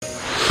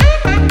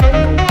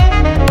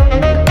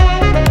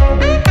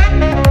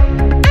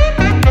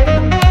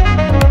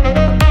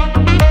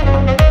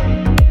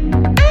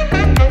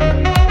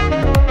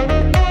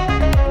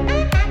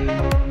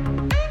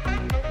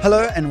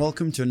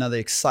welcome to another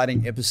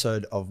exciting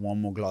episode of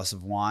One More Glass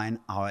of Wine,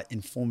 our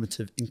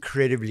informative,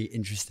 incredibly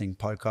interesting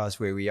podcast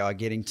where we are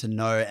getting to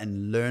know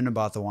and learn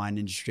about the wine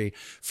industry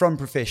from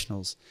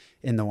professionals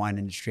in the wine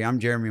industry. I'm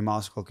Jeremy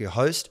Marskolk, your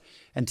host,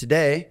 and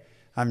today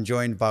I'm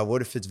joined by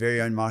Waterford's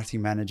very own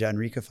marketing manager,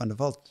 Anrike van der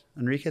Walt.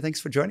 Anrike,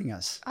 thanks for joining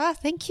us.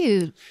 Thank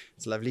you.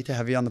 It's lovely to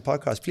have you on the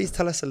podcast. Please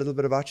tell us a little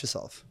bit about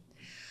yourself.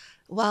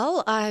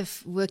 Well,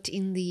 I've worked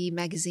in the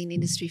magazine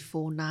industry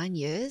for 9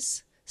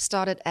 years.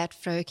 Started at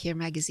Care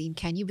magazine.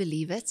 Can you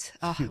believe it?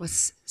 Oh, it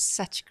was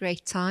such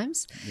great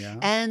times. Yeah.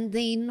 And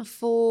then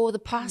for the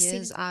past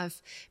years,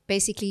 I've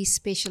basically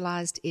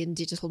specialized in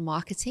digital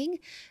marketing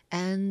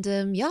and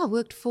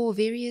worked for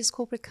various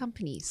corporate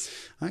companies.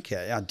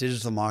 Okay, yeah,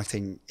 digital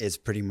marketing is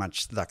pretty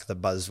much like the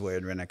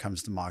buzzword when it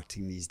comes to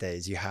marketing these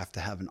days. You have to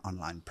have an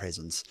online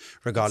presence,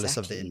 regardless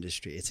of the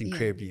industry. It's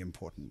incredibly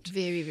important.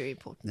 Very, very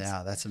important.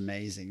 Yeah, that's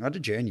amazing. What a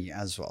journey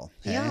as well.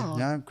 Hey?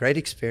 Yeah. Great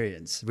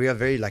experience. We are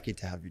very lucky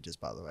to have you, just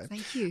by the way.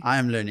 Thank you. I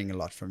am learning a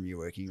lot from you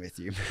working with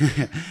you.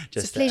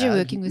 It's a pleasure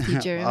working with you,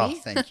 Jeremy. Oh,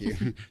 thank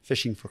you.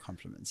 Fishing for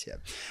compliments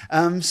here.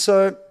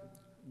 So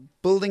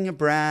building a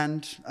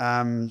brand,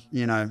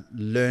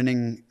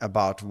 learning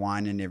about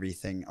wine and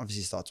everything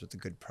obviously starts with a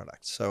good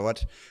product. So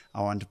what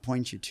I want to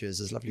point you to is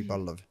this lovely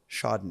bottle of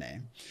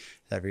Chardonnay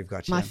that we've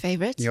got here. My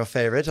favorite. Your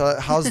favorite.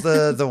 How's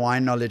the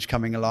wine knowledge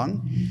coming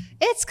along?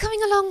 It's coming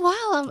along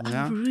well.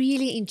 I'm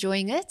really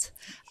enjoying it.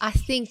 I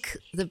think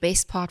the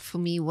best part for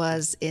me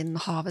was in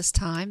harvest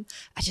time.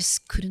 I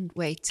just couldn't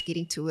wait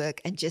getting to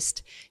work and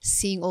just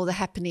seeing all the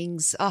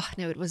happenings. Oh,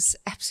 no, it was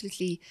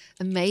absolutely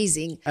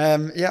amazing.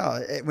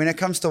 When it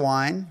comes to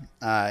wine,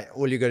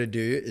 all you got to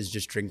do is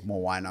just drink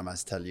more wine, I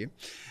must tell you.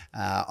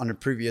 On a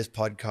previous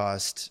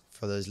podcast,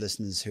 for those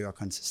listeners who are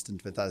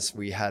consistent with us,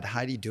 we had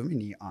Heidi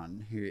Duminy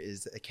on, who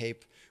is a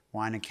Cape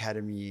Wine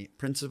Academy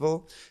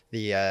principal.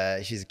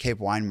 She's a Cape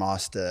Wine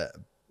Master.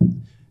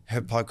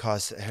 Her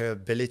podcast, her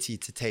ability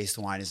to taste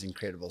wine is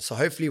incredible. So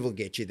hopefully we'll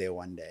get you there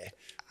one day.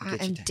 I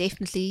am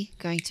definitely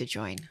going to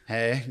join.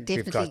 Hey,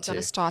 definitely got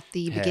to start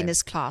the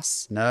beginner's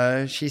class.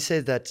 No, she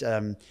said that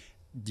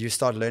you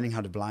start learning how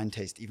to blind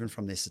taste even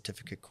from their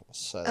certificate course.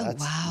 So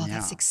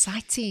that's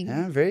exciting.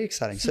 Yeah, very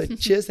exciting. So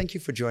cheers, thank you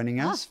for joining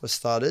us for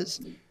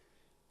starters.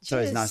 So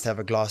it's nice to have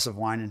a glass of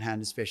wine in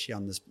hand, especially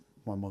on this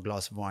One More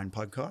Glass of Wine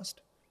podcast.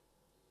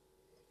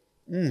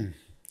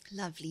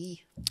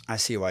 Lovely. I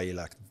see why you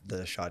like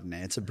the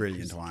Chardonnay. It's a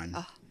brilliant wine.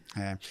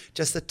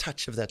 Just a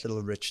touch of that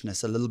little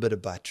richness, a little bit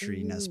of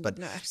butteriness, but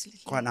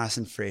quite nice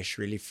and fresh,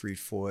 really fruit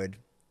forward.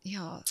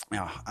 Yeah,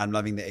 I'm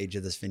loving the age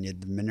of this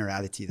vineyard, the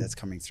minerality that's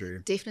coming through.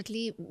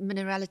 Definitely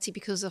minerality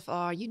because of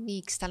our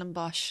unique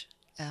Stellenbosch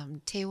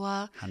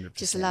terroir. 100%.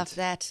 Just love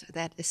that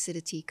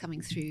acidity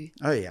coming through.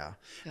 Oh yeah,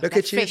 look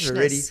at you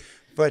already.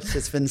 But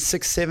it's been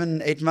 6,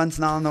 7, 8 months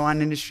now in the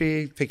wine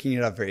industry, picking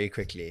it up very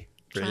quickly.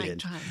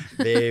 Brilliant. Trying.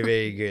 Very,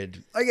 very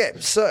good. Okay,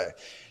 so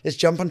let's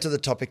jump onto the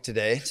topic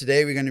today.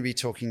 Today we're going to be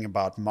talking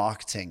about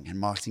marketing, and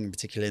marketing in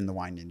particular in the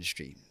wine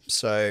industry.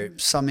 So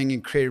something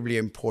incredibly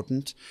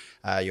important,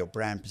 your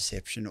brand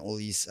perception, all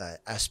these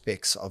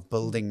aspects of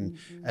building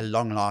a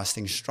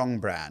long-lasting, strong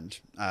brand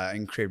are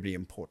incredibly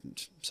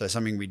important. So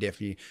something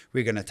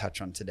we're going to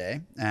touch on today,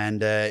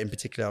 and in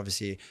particular,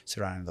 obviously,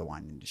 surrounding the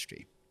wine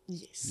industry.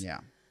 Yes. Yeah.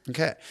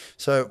 Okay.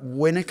 So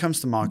when it comes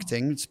to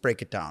marketing, let's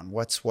break it down.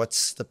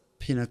 What's the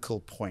pinnacle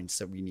points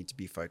that we need to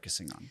be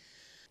focusing on?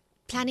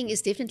 Planning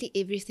is definitely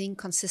everything.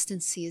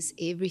 Consistency is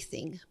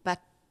everything.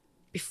 But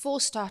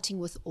before starting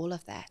with all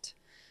of that,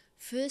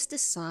 first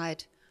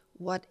decide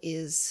what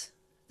is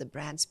the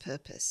brand's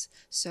purpose.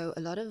 So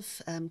a lot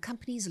of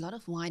companies, a lot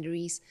of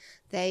wineries,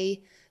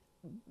 they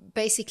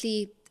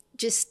basically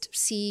just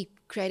see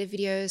creative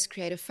videos,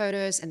 creative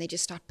photos, and they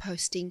just start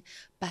posting.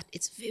 But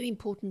it's very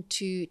important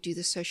to do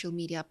the social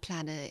media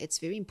planner. It's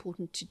very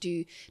important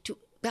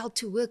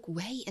to work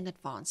way in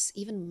advance,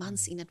 even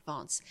months in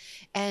advance.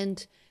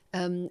 And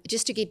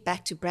just to get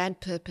back to brand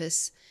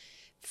purpose,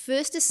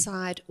 first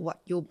decide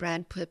what your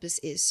brand purpose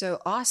is. So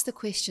ask the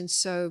question.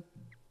 So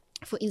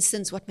for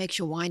instance, what makes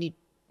your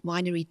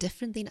winery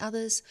different than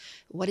others?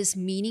 What is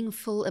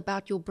meaningful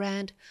about your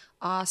brand?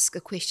 Ask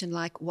a question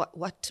like,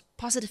 what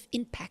positive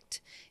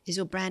impact is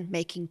your brand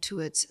making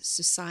towards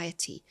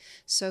society?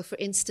 So for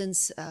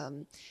instance,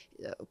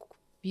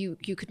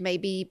 you could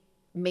maybe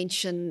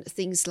mention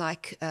things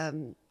like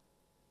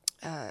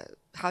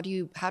how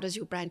does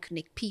your brand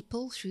connect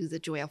people through the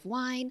joy of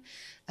wine,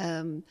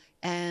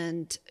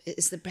 and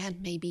is the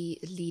brand maybe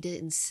a leader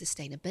in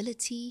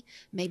sustainability?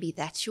 Maybe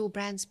that's your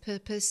brand's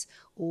purpose,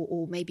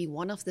 or maybe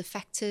one of the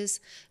factors.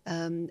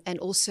 And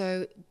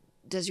also,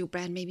 does your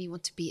brand maybe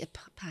want to be a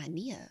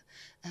pioneer?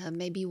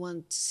 Maybe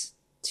wants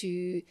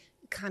to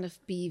kind of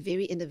be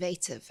very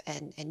innovative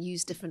and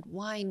use different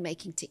wine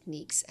making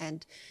techniques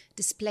and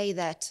display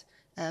that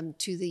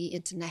to the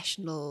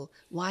international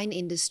wine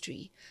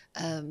industry,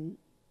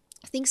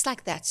 things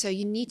like that. So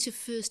you need to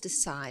first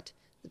decide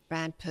the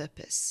brand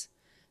purpose.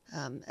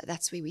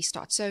 That's where we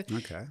start. So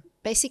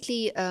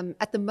basically,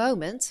 at the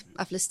moment,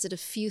 I've listed a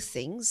few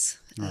things.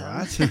 All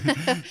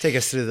right. Take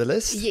us through the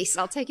list. Yes,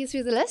 I'll take you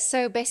through the list.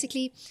 So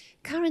basically,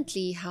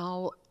 currently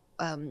how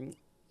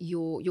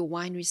your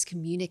wineries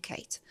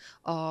communicate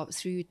are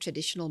through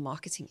traditional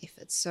marketing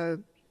efforts. So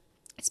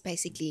it's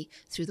basically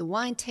through the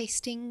wine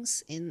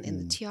tastings in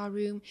the TR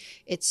room.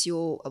 It's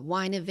your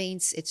wine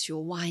events. It's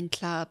your wine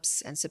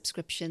clubs and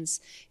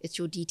subscriptions. It's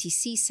your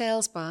DTC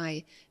sales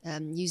by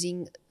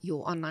using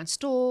your online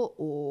store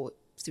or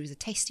through the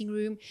tasting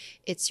room.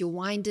 It's your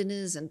wine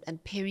dinners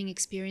and pairing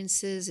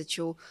experiences. It's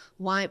your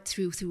wine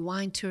through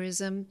wine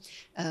tourism.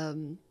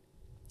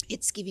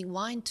 It's giving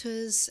wine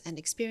tours and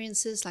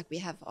experiences, like we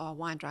have our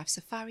Wine Drive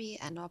Safari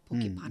and our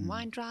Porcupine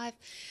Wine Drive.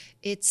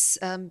 It's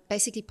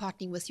basically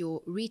partnering with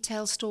your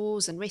retail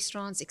stores and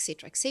restaurants,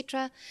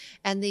 etc.,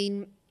 and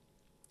then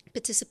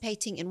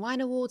participating in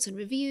wine awards and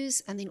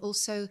reviews, and then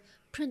also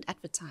print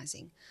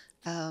advertising,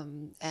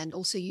 and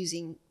also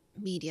using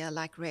media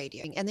like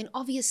radio. And then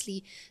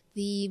obviously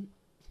the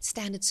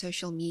standard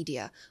social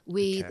media,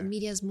 where the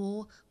media is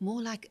more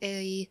like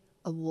a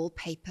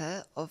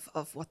wallpaper of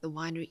what the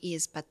winery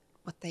is, but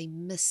what they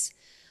miss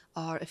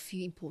are a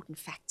few important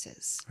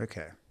factors.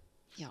 Okay.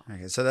 Yeah.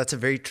 Okay. So that's a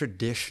very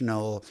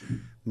traditional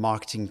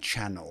marketing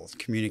channel,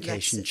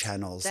 communication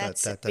channels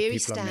that people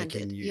standard, are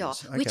making use. Yeah,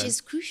 okay. which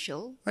is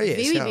crucial. Oh,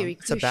 yes, Very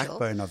it's crucial. It's a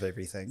backbone of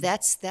everything.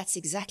 That's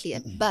exactly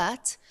it.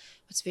 But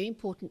what's very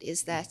important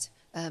is that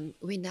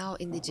we're now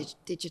in the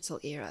digital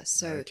era.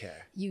 So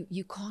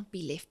you can't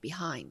be left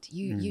behind.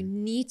 You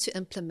need to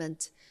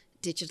implement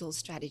digital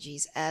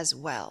strategies as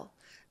well.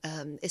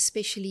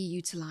 Especially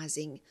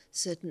utilizing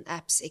certain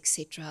apps,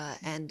 etc.,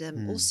 and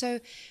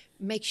also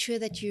make sure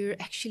that you're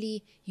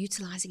actually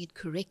utilizing it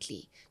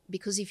correctly.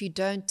 Because if you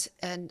don't,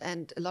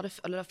 and a lot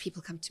of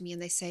people come to me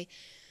and they say,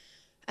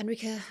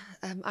 Anrike,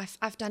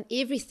 I've done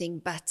everything,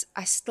 but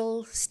I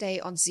still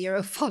stay on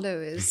 0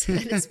 followers.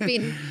 And it's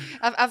been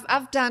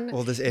I've done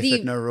all this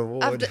effort, no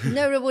reward.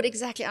 No reward,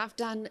 exactly. I've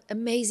done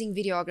amazing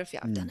videography.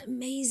 I've done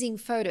amazing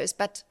photos,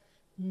 but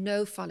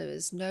no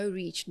followers, no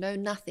reach, no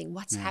nothing.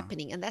 What's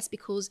happening? And that's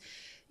because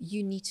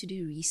you need to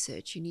do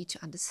research. You need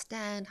to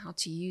understand how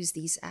to use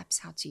these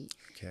apps, how to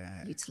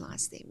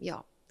utilize them.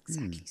 Yeah,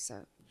 exactly.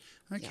 So,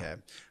 okay.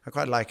 I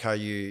quite like how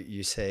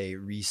you say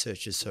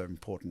research is so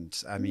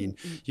important. I mean,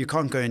 you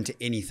can't go into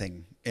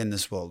anything in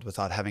this world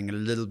without having a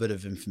little bit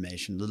of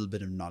information, a little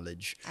bit of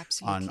knowledge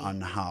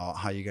on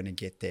how you're going to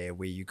get there,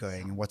 where you're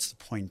going, and what's the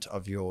point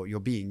of your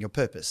being, your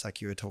purpose,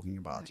 like you were talking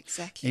about.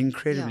 Exactly.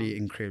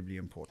 Incredibly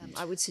important.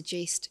 I would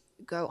suggest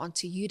go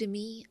onto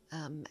Udemy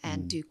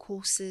and do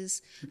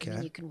courses. Okay.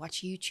 And you can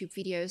watch YouTube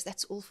videos.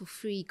 That's all for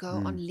free. Go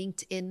on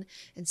LinkedIn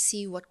and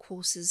see what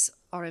courses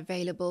are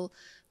available.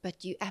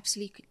 But you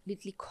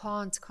absolutely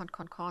can't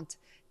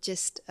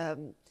just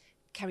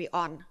carry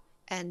on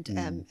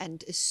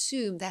and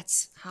assume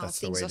that's how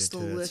things are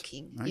still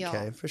working.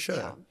 Okay, for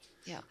sure.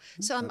 Yeah.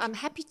 So I'm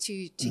happy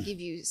to give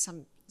you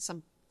some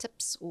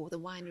tips, or the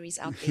wineries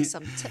out there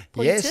some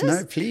pointers. Yes,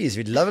 no, please.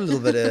 We'd love a little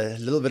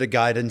bit of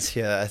guidance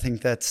here. I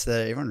think that's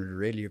everyone would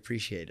really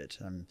appreciate it.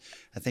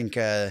 I think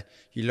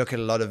you look at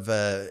a lot of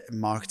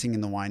marketing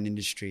in the wine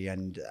industry,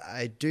 and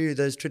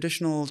those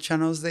traditional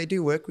channels, they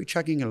do work. We're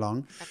chugging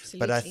along. Absolutely.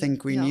 But I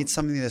think we need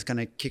something that's going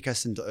to kick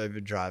us into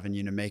overdrive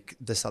and make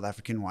the South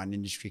African wine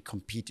industry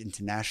compete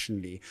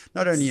internationally,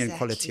 not only in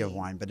quality of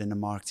wine, but in a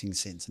marketing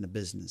sense, in a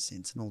business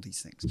sense, and all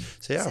these things.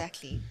 So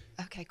Exactly.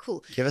 Okay,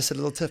 cool. Give us a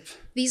little tip.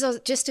 These are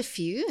just a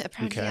few.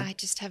 Apparently, I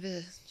just have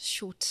a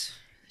short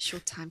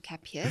time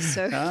cap here.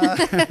 So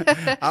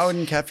I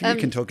wouldn't cap you. You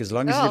can talk as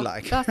long as you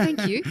like. Oh,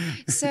 thank you.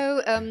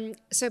 So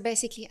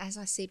basically, as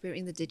I said, we're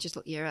in the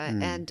digital era,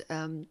 and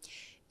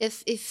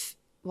if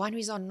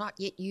wineries are not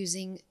yet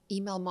using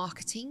email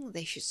marketing,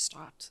 they should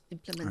start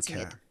implementing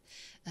it.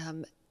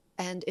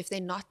 And if they're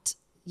not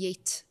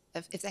yet,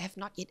 if they have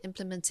not yet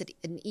implemented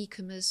an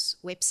e-commerce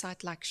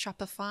website like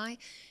Shopify,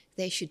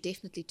 they should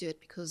definitely do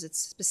it, because it's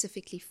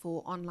specifically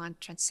for online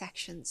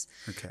transactions.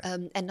 Okay.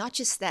 And not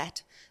just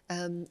that,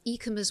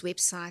 e-commerce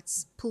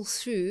websites pull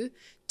through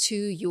to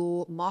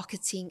your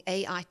marketing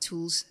AI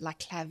tools like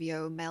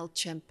Klaviyo,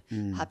 MailChimp,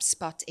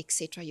 HubSpot,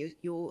 etc.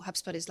 Your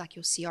HubSpot is like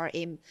your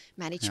CRM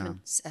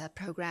management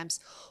programs.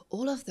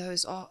 All of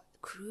those are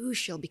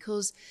crucial,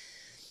 because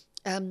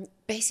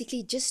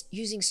basically just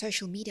using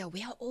social media,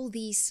 where are all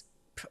these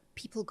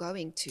people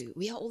going to?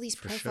 Where are all these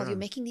profiles? You're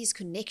making these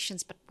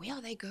connections, but where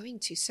are they going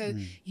to? So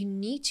you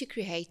need to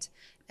create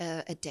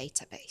a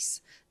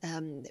database.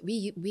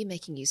 We're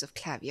making use of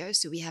Klaviyo,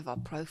 so we have our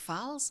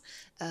profiles,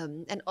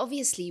 and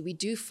obviously we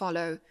do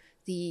follow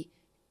the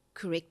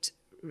correct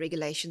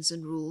regulations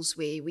and rules,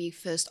 where we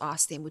first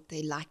ask them would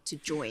they like to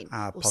join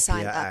or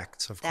sign up.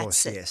 Acts, of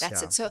course.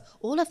 That's it. So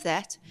all of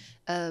that,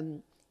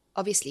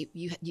 obviously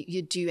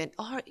you do and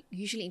are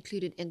usually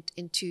included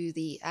into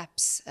the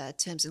app's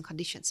terms and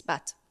conditions.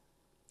 But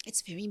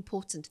it's very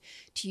important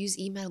to use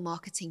email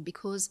marketing,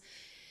 because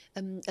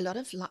a lot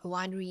of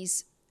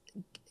wineries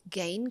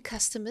gain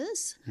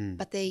customers,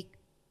 but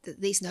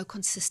there's no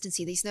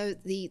consistency. They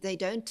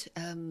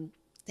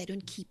they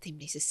don't keep them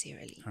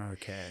necessarily.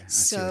 Okay, I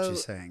see what you're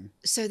saying.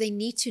 So they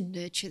need to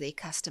nurture their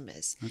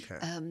customers. Okay.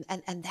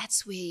 And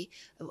that's where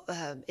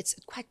it's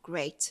quite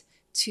great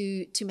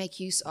to make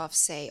use of,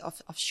 say,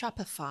 of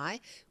Shopify,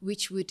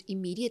 which would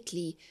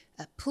immediately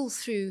pull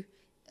through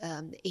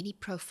any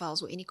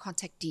profiles or any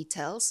contact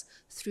details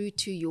through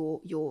to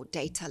your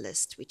data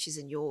list, which is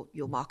in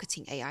your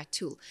marketing AI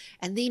tool.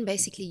 And then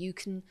basically you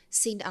can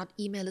send out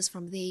emailers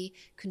from there,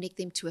 connect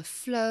them to a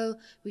flow,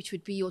 which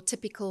would be your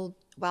typical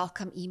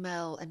welcome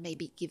email, and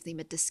maybe give them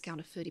a discount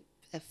of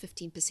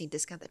 15%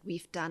 discount that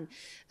we've done.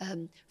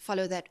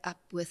 Follow that up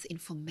with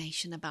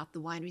information about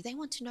the winery. They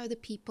want to know the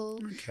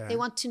people. Okay. They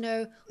want to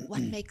know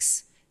what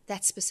makes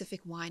that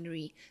specific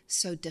winery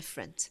so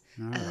different.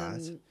 All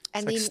right.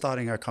 And it's like then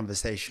starting a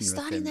conversation with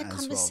them starting that as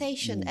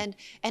conversation, well.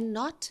 and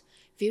not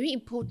very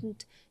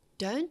important.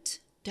 Don't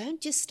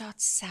just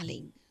start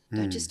selling.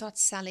 Don't just start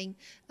selling.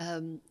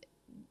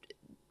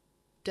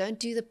 Don't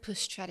do the push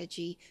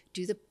strategy.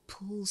 Do the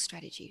pull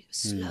strategy.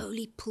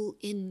 Slowly pull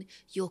in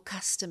your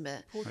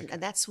customer,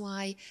 and that's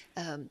why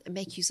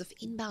make use of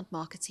inbound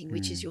marketing,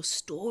 which is your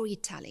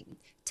storytelling.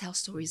 Tell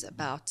stories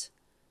about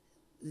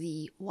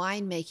the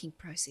winemaking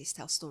process,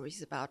 tell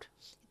stories about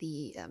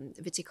the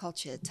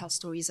viticulture, tell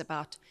stories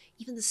about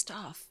even the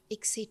staff,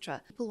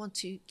 etc. People want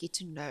to get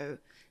to know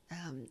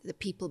the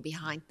people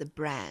behind the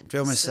brand.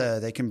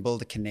 They can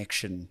build a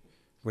connection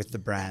with the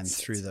brand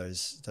through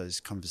those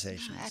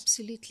conversations. Yeah,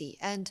 absolutely.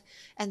 And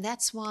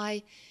that's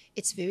why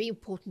it's very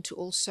important to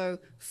also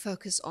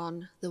focus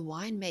on the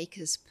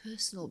winemaker's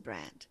personal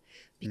brand,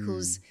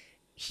 because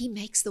he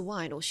makes the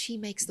wine or she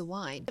makes the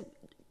wine.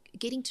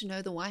 Getting to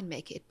know the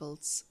winemaker, it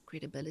builds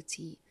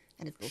credibility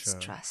and it builds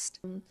trust.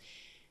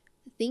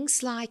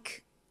 Things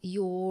like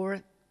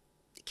your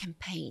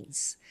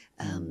campaigns.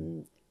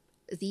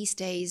 These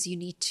days, you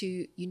need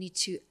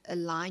to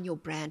align your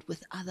brand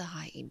with other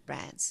high-end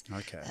brands.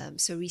 Okay.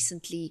 So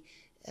recently,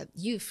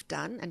 you've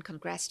done, and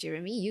congrats,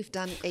 Jeremy, you've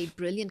done a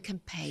brilliant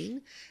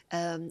campaign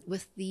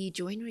with the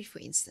joinery, for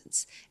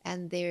instance,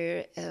 and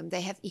they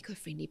have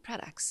eco-friendly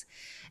products.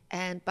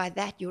 And by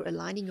that, you're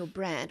aligning your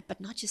brand, but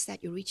not just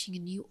that, you're reaching a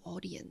new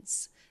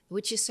audience,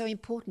 which is so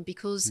important,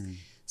 because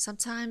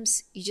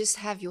sometimes you just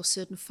have your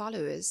certain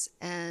followers,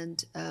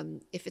 and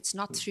if it's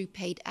not through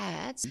paid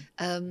ads,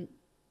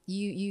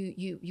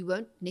 you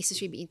won't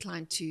necessarily be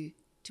inclined to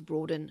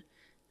broaden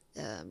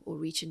or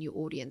reach a new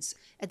audience.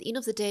 At the end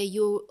of the day,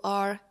 you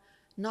are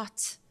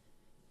not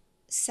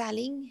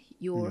selling,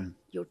 you're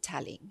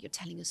telling. You're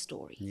telling a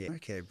story. Yeah.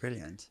 Okay,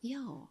 brilliant.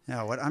 Yeah.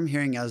 Yeah, what I'm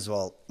hearing as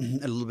well,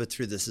 a little bit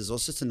through this, is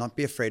also to not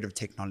be afraid of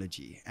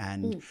technology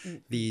and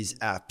these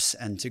apps,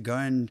 and to go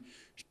and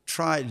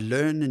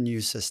learn a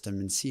new system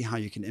and see how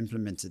you can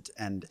implement it.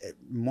 And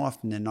more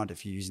often than not,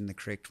 if you're using the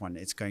correct one,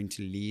 it's going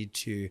to lead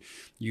to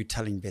you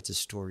telling better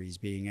stories,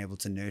 being able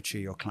to nurture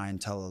your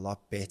clientele a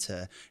lot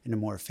better in a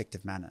more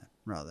effective manner,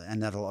 rather.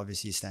 And that'll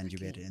obviously stand you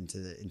better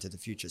into the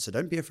future. So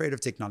don't be afraid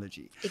of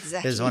technology.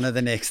 Exactly. Is one of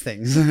the next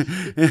things.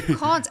 You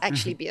can't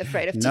actually be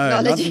afraid of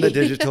technology. No, not in the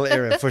digital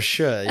era, for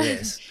sure,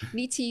 yes.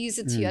 Need to use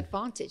it to your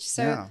advantage.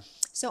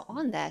 So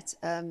on that,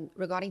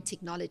 regarding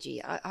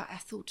technology, I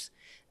thought,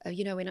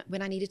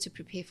 when I needed to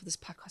prepare for this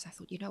podcast, I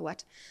thought, you know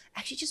what, I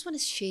actually just want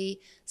to share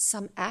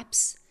some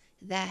apps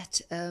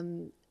that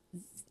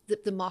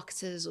the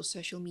marketers or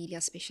social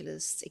media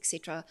specialists,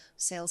 etc.,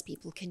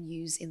 salespeople can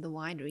use in the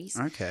wineries.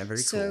 Okay, very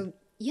cool. So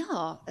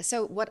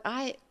so what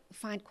I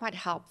find quite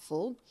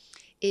helpful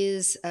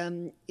is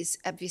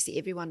obviously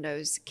everyone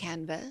knows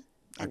Canva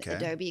and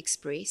Adobe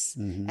Express,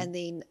 and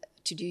then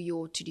to do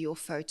your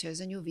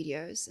photos and your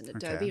videos, and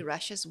Adobe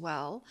Rush as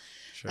well.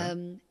 Sure.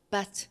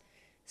 But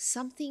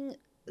some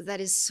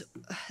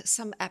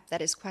app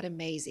that is quite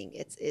amazing.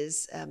 It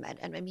is,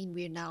 and I mean,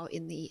 we're now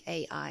in the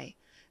AI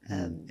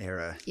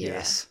era.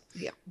 Yes.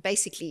 Yeah,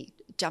 basically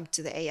jumped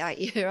to the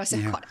AI era. So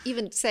I can't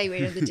even say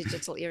we're in the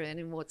digital era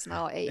anymore. It's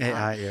now AI.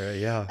 AI era,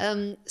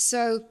 yeah.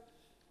 So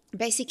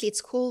basically,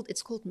 it's called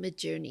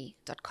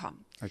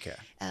midjourney.com. Okay.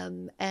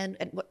 And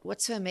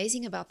what's so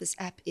amazing about this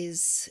app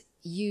is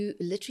you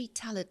literally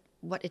tell it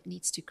what it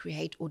needs to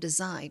create or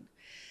design.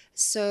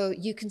 So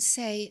you can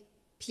say,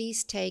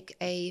 please take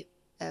a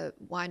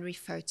winery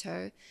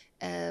photo.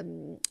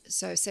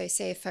 So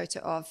say a photo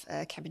of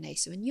Cabernet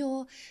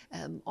Sauvignon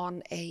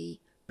on a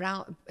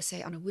brown,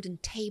 say on a wooden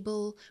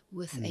table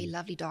with a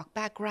lovely dark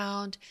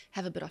background,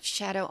 have a bit of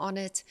shadow on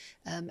it,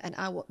 and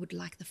I would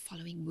like the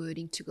following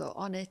wording to go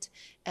on it.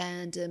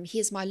 And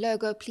here's my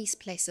logo, please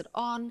place it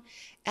on.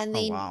 And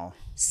then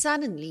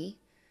suddenly,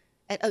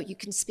 you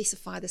can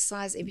specify the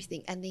size,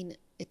 everything, and then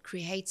it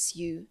creates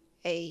you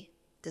a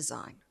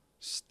design.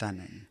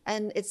 Stunning.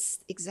 And it's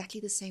exactly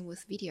the same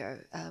with video.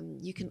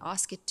 You can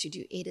ask it to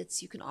do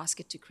edits. You can ask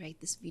it to create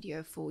this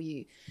video for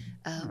you,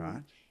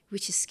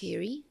 which is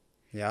scary.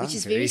 Yeah, which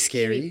is very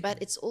scary, but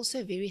it's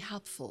also very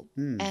helpful.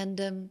 And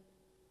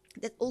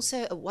that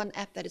also one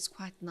app that is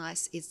quite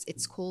nice.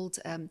 It's called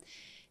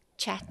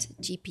Chat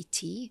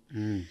GPT.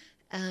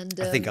 And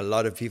I think a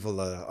lot of people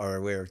are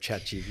aware of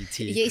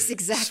ChatGPT. yes,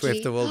 exactly.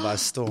 Swept the world by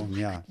storm,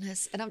 yeah.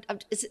 Goodness. And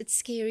it's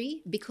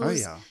scary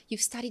because yeah.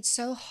 you've studied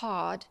so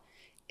hard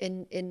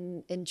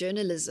in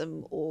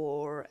journalism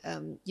or,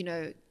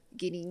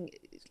 getting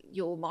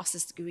your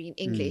master's degree in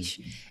English.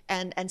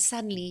 And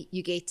suddenly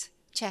you get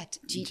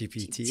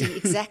GPT.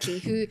 exactly,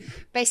 who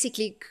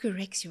basically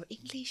corrects your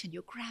English and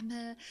your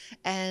grammar.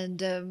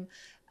 And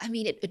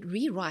it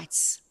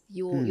rewrites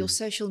your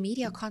social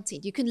media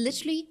content. You can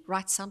literally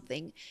write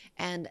something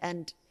and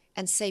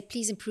say,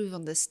 please improve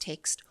on this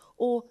text,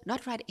 or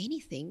not write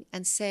anything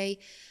and say,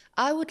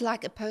 I would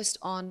like a post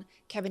on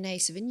Cabernet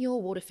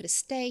Sauvignon, Waterford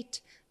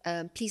Estate.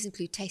 Please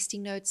include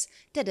tasting notes.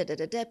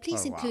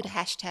 Please include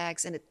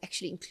hashtags, and it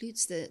actually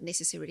includes the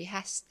necessary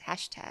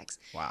hashtags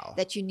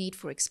that you need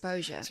for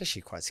exposure. It's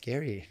actually quite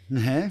scary.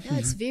 No,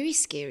 it's very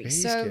scary. Very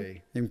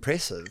scary.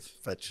 Impressive,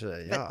 but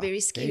very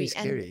scary. Very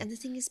scary. And the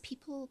thing is,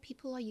 people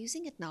are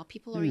using it now.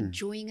 People are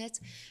enjoying it,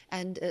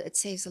 and it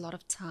saves a lot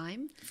of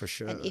time for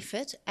sure and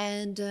effort.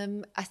 And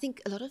I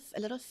think a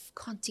lot of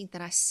content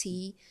that I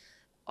see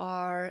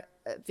are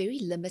very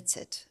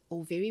limited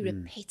or very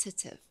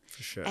repetitive.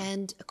 For sure.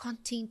 And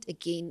content,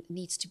 again,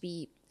 needs to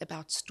be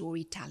about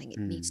storytelling. It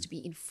needs to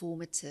be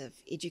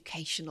informative,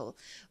 educational,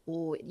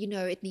 or,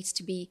 it needs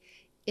to be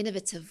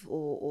innovative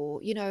or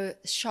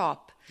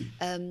sharp.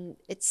 You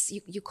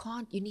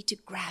need to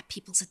grab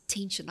people's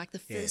attention. Like the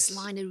first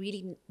liner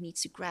really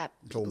needs to grab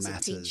people's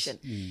attention.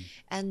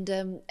 And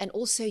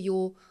also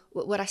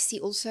what I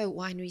see also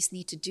wineries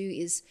need to do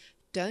is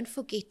don't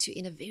forget to,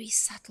 in a very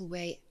subtle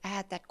way,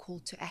 add that call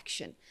to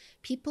action.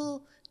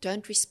 People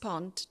don't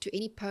respond to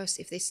any post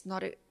if there's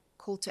not a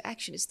call to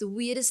action. It's the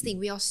weirdest thing.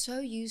 We are so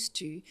used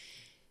to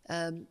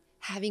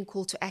having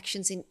call to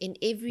actions in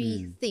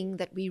everything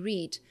that we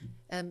read.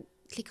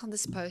 Click on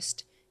this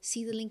post,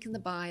 see the link in the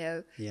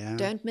bio,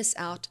 don't miss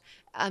out.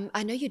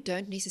 I know you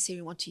don't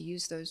necessarily want to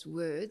use those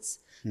words,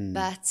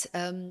 but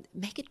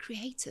make it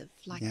creative.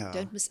 Like,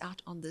 don't miss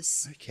out on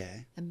this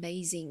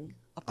amazing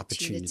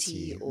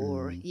opportunity.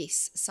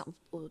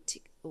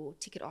 Or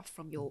tick it off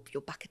from your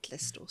bucket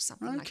list or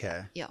something like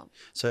that. Yeah.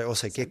 So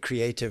also get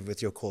creative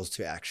with your calls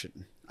to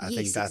action. I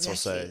think that's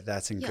exactly.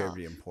 that's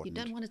incredibly important.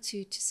 You don't want it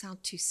to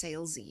sound too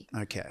salesy.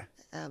 Okay.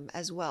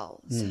 As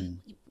well. So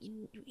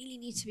you really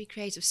need to be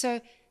creative.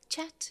 So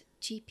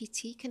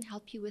ChatGPT can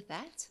help you with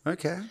that.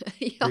 Okay.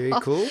 Very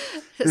cool.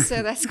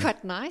 So that's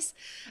quite nice.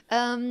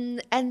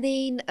 And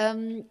then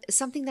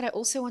something that I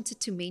also wanted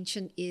to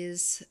mention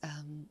is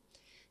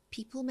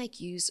people make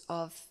use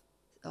of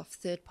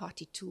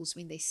third-party tools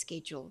when they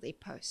schedule their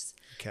posts.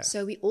 Okay.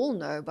 So we all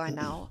know by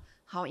now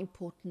how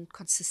important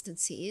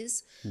consistency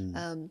is.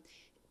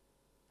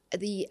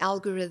 The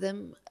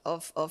algorithm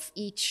of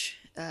each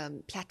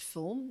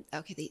platform,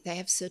 they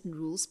have certain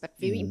rules, but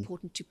very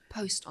important to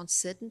post on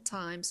certain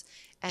times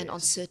and on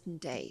certain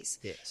days.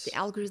 Yes. The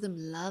algorithm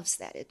loves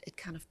that. It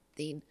kind of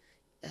then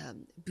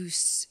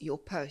boosts your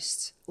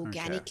posts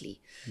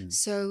organically.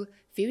 So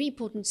very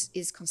important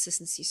is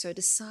consistency. So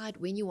decide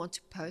when you want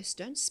to post.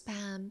 Don't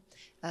spam.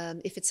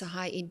 If it's a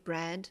high-end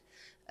brand,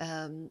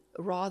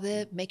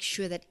 rather make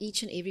sure that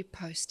each and every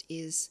post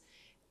is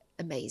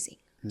amazing.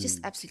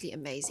 Just absolutely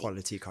amazing.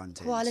 Quality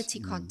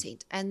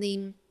content. And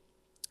then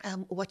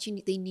what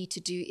you then need to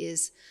do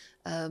is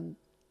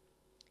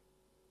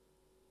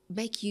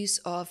make use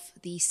of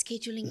the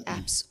scheduling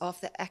apps of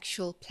the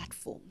actual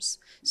platforms.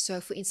 So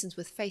for instance,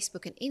 with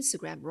Facebook and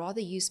Instagram, rather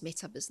use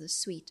Meta Business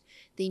Suite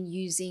than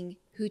using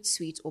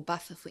Hootsuite or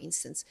Buffer, for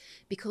instance,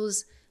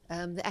 because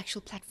the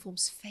actual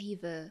platforms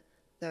favor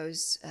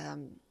those,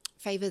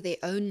 favor their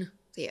own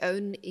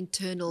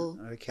internal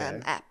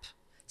app,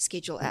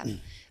 schedule app.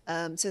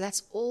 So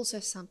that's also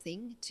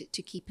something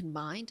to keep in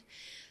mind.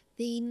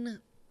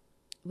 Then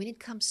when it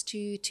comes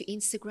to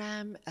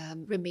Instagram,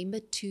 remember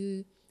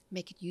to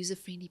make it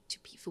user-friendly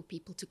for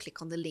people to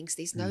click on the links.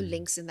 There's no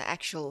links in the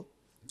actual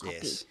copy.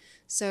 Yes.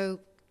 So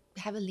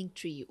have a link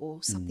tree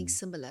or something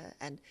similar,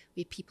 and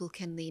where people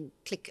can then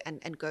click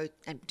and go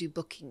and do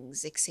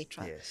bookings,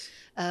 etc. Yes.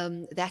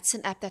 That's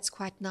an app that's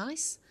quite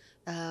nice.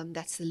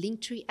 That's the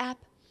Linktree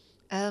app.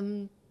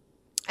 And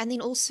then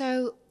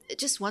also,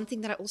 just one thing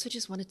that I also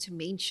just wanted to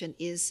mention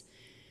is,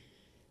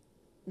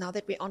 now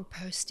that we're on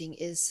posting,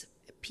 is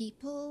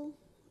people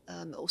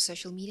or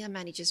social media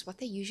managers, what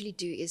they usually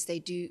do is they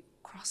do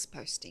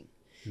cross-posting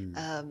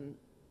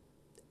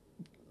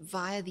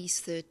via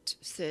these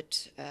third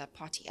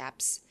party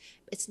apps.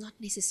 It's not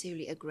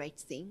necessarily a great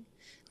thing.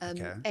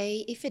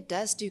 If it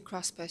does do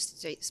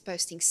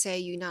cross-posting, say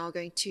you now are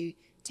going to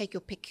take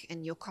your pick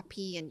and your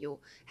copy and your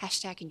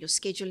hashtag and your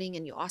scheduling,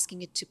 and you're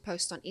asking it to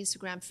post on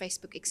Instagram,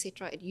 Facebook,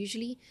 etc., it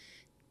usually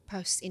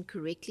posts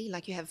incorrectly.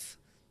 Like you have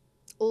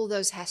all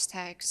those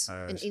hashtags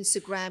in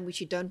Instagram which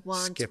you don't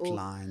want, skip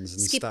lines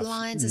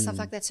and stuff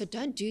like that. So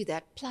don't do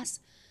that. Plus,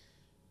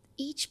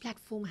 each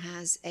platform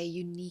has a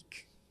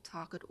unique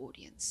target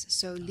audience.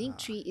 So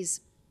Linktree is,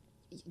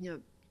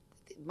 the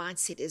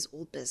mindset is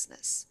all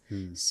business.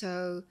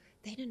 So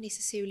they don't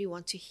necessarily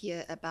want to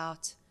hear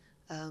about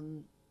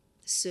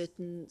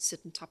certain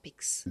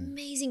topics.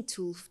 Amazing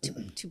tool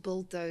to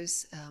build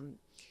those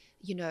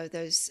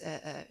those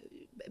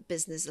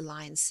business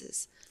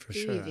alliances.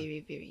 Very,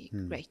 very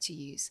great to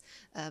use.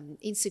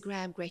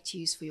 Instagram, great to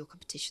use for your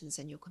competitions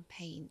and your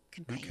campaigns,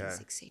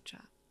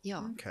 etc.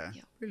 Yeah. Okay.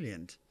 Yeah.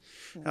 Brilliant.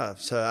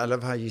 So I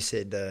love how you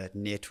said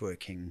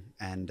networking,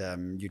 and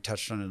you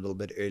touched on it a little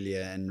bit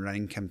earlier, and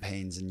running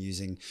campaigns and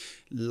using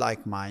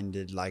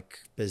like-minded,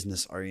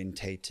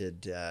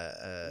 business-orientated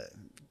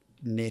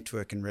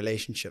network and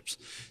relationships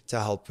to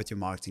help with your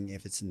marketing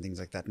efforts and things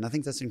like that. And I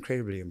think that's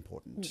incredibly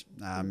important.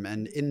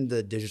 And in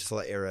the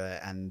digital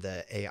era and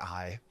the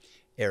AI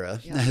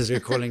era, as we're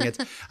calling it,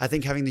 I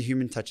think having the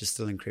human touch is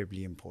still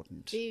incredibly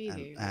important.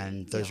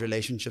 And those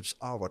relationships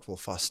are what will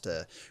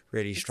foster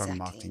really strong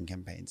marketing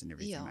campaigns and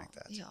everything like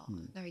that.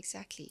 No,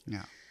 exactly.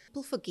 Yeah.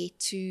 People forget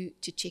to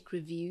check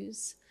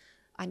reviews.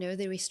 I know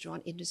the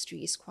restaurant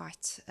industry is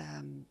quite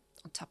on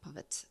top of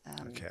it.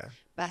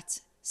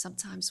 But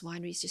sometimes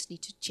wineries just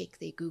need to check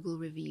their Google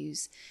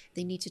reviews.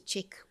 They need to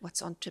check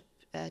what's on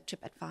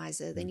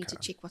TripAdvisor. They need to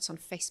check what's on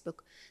Facebook.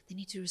 They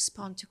need to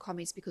respond to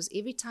comments, because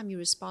every time you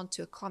respond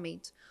to a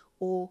comment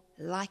or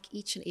like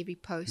each and every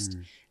post,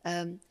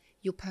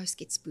 your post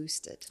gets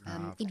boosted.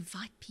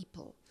 Invite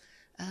people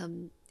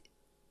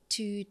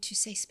to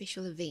say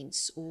special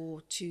events,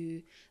 or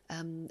to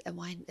a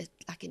wine,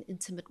 like an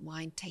intimate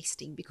wine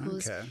tasting,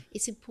 because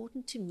it's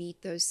important to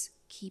meet those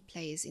key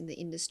players in the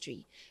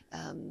industry,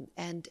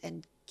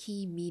 and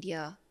key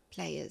media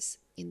players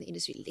in the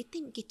industry. Let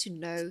them get to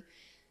know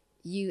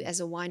you as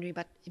a winery,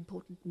 but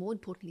more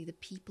importantly, the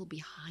people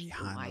behind the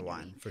winery. The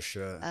wine, for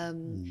sure.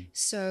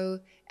 So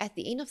at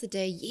the end of the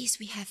day, yes,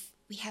 we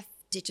have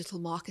digital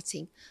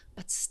marketing,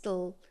 but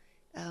still,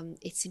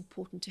 it's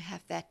important to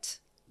have that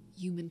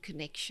human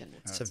connection.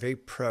 It's a very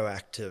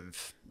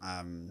proactive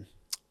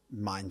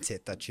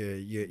mindset that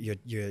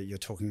you're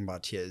talking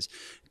about here. Is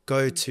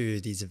go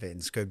to these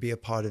events, go be a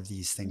part of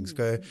these things,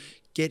 go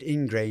get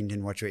ingrained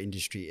in what your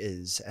industry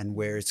is and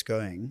where it's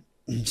going.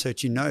 So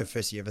that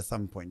first you have a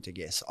thumb point, I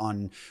guess,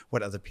 on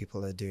what other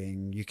people are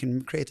doing. You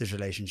can create those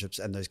relationships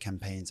and those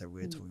campaigns that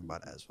we're talking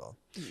about as well.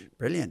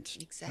 Brilliant.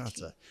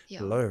 Exactly.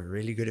 That's a lot of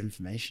really good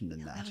information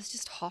in that. That was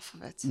just half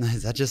of it.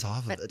 Is that just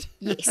half of it?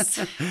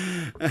 Yes.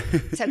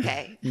 It's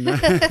okay.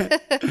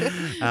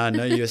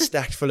 No, you're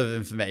stacked full of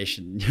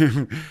information.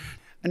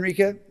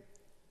 Anrike,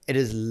 it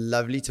is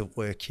lovely to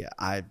work here.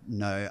 I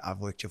know I've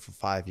worked here for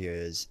 5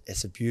 years.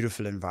 It's a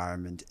beautiful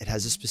environment. It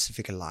has a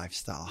specific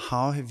lifestyle.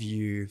 How have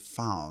you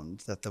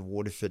found that the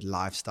Waterford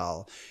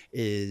lifestyle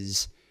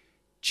is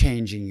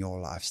changing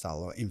your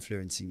lifestyle or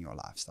influencing your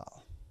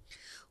lifestyle?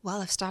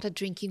 Well, I've started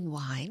drinking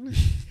wine,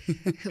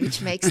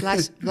 which makes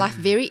life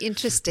very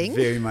interesting.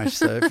 Very much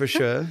so, for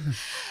sure.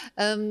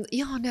 I'm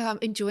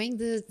enjoying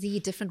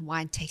the different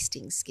wine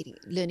tastings,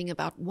 learning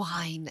about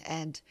wine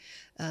and,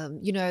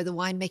 the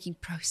winemaking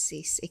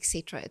process,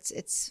 etc.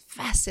 It's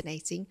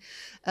fascinating,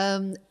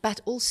 but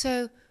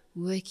also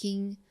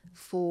working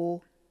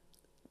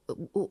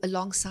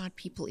alongside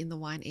people in the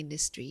wine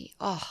industry.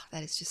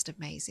 That is just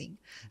amazing.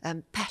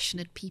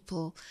 Passionate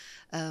people.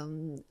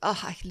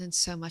 I can learn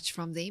so much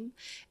from them.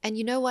 And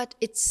you know what?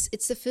 It's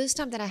the first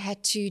time that I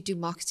had to do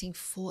marketing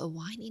for a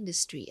wine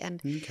industry,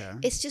 and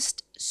it's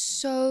just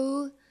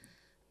so.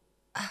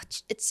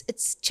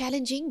 It's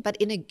challenging, but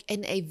in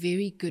a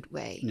very good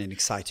way. In an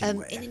exciting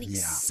way. In an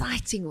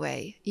exciting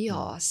way.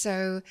 Yeah.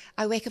 So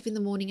I wake up in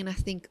the morning and I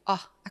think, I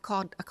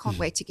can't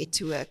wait to get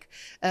to work.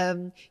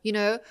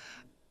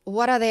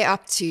 What are they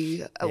up to?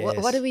 Yes.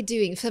 What are we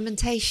doing?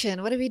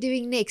 Fermentation. What are we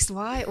doing next?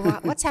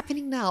 What's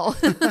happening now?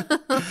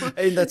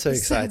 And that's so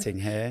exciting,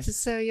 hey?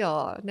 So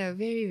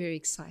very, very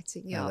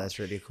exciting. Yeah, that's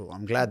really cool.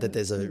 I'm glad that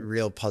there's a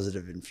real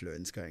positive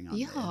influence going on.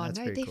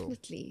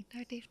 Definitely.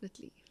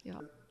 Yeah.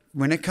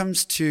 When it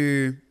comes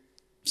to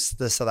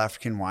the South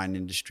African wine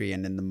industry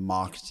and in the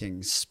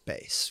marketing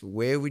space,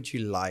 where would you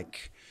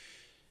like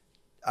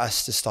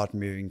us to start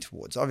moving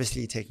towards?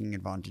 Obviously taking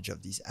advantage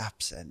of these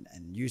apps and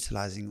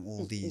utilizing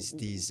all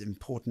these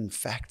important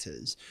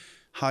factors.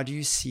 How do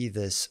you see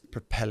this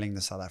propelling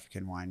the South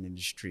African wine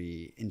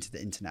industry into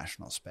the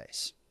international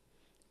space?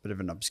 Bit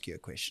of an obscure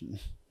question.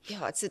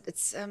 Yeah, it's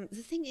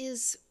the thing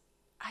is,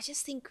 I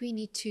just think we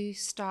need to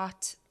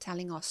start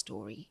telling our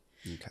story.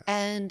 Okay.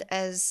 And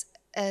as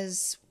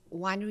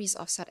wineries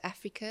of South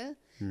Africa,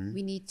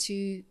 we need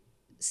to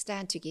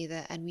stand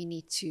together and we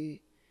need to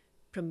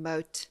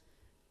promote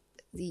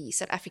the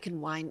South African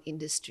wine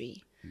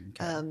industry.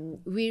 Okay.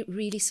 We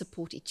really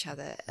support each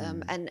other,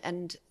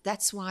 and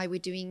that's why we're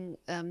doing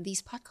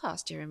these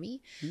podcasts,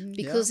 Jeremy,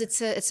 because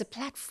it's a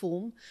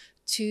platform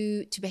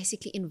to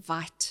basically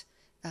invite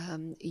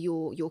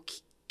your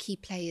key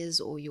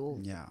players or your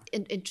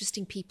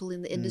interesting people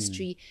in the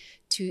industry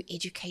to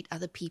educate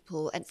other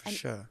people and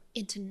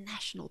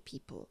international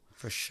people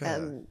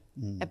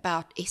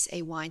about SA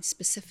wine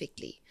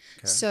specifically.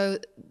 Okay. So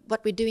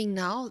what we're doing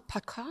now,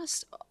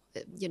 podcast,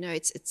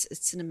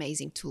 it's an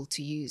amazing tool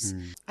to use.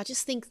 I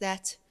just think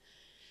that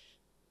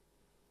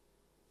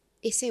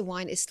SA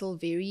wine is still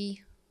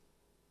very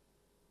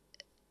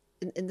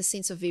in the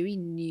sense of very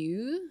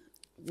new.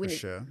 For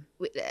sure.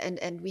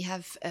 And we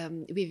have,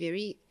 we're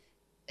very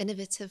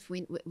innovative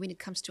when it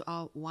comes to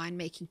our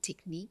winemaking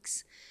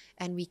techniques,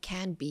 and we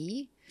can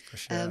be, For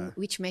sure.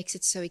 which makes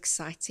it so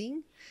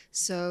exciting.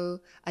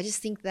 So I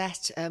just think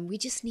that we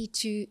just need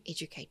to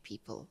educate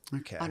people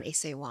on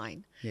SA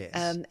wine. Yes.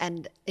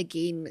 And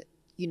again,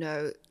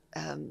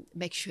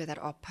 make sure that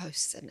our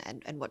posts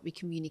and what we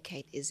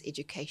communicate is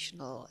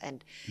educational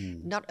and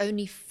not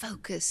only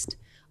focused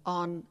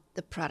on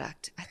the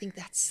product. I think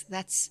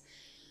that's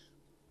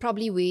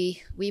probably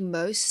where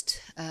most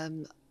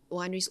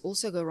wineries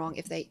also go wrong,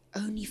 if they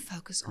only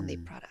focus on their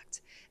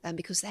product,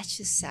 because that's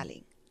just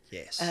selling.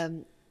 Yes.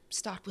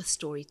 Start with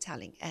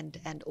storytelling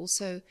and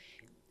also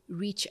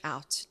reach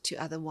out to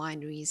other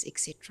wineries,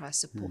 etc.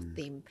 Support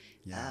them.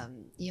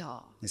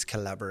 Let's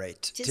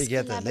collaborate Just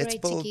together. Let's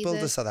collaborate build together.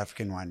 the South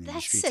African wine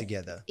industry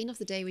together. End of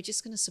the day, we're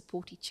just going to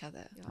support each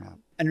other.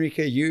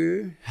 Anrike,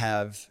 you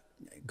have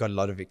got a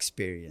lot of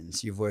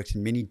experience. You've worked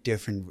in many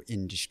different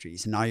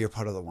industries. Now you're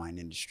part of the wine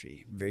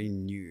industry, very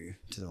new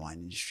to the wine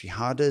industry.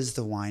 How does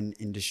the wine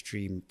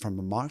industry, from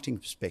a marketing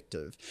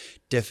perspective,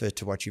 differ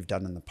to what you've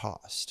done in the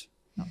past?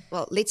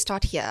 Well, let's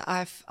start here.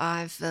 I've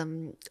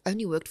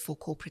only worked for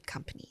corporate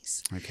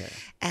companies. Okay.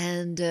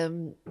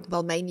 And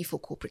mainly for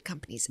corporate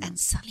companies, and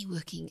suddenly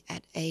working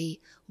at a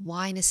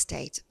wine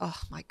estate.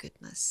 Oh my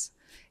goodness.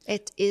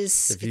 It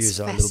is the views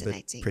are a little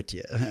bit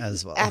prettier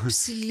as well.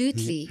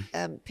 Absolutely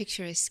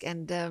picturesque,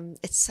 and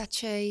it's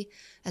such a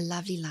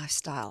lovely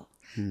lifestyle.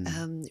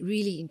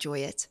 Really enjoy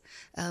it.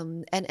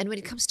 And when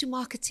it comes to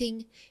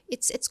marketing,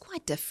 it's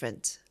quite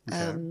different.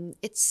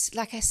 It's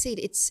like I said,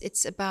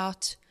 it's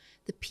about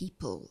the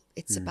people.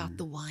 It's about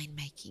the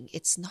winemaking.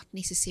 It's not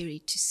necessarily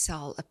to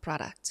sell a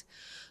product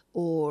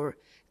or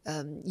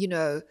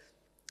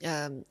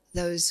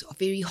those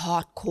very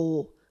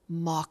hardcore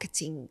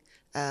marketing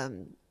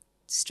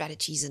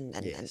strategies and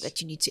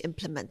that you need to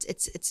implement.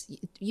 It's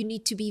you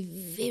need to be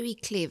very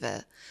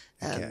clever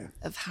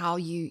of how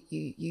you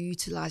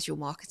utilize your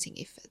marketing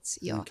efforts.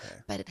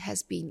 But it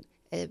has been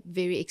a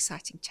very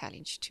exciting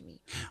challenge to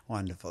me.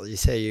 Wonderful. You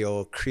say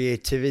your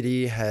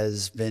creativity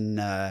has been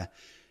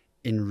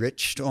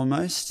enriched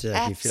almost.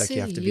 You feel like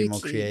you have to be more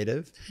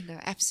creative.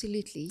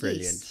 Absolutely.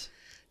 Brilliant. Yes.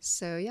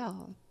 So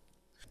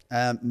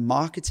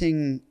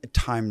marketing a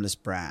timeless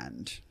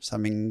brand,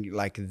 something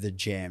like the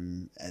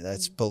gem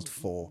that's built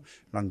for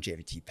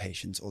longevity,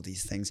 patience, all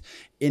these things,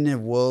 in a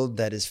world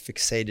that is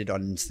fixated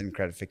on instant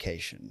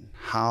gratification.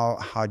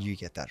 How do you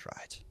get that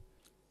right?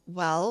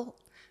 Well,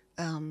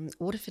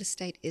 Waterford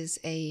Estate is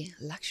a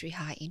luxury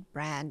high-end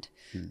brand.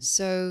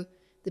 So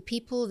the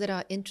people that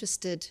are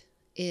interested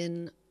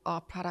in our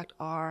product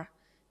are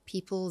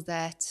people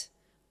that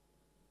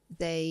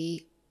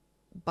they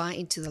buy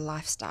into the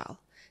lifestyle.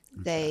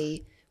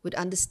 They would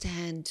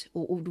understand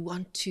or would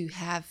want to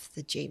have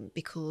the gem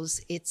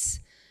because it's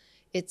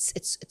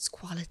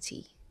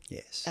quality.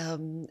 Yes.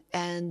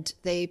 And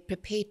they're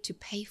prepared to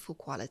pay for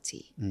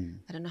quality.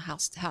 I don't know how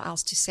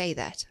else to say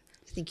that.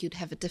 I think you'd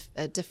have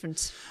a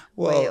different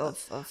way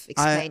of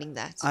explaining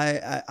that.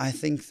 I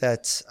think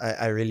that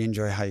I really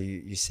enjoy how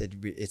you said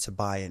it's a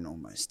buy-in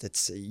almost.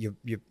 It's you're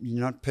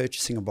not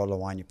purchasing a bottle of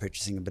wine, you're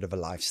purchasing a bit of a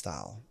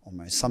lifestyle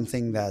almost.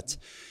 Something that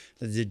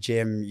the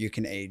gem you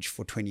can age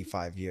for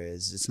 25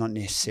 years. It's not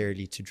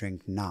necessarily to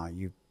drink now.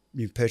 You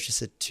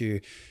purchase it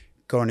to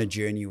go on a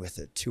journey with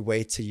it, to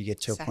wait till you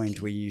get to a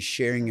point where you're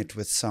sharing it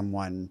with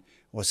someone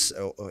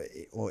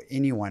or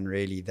anyone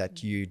really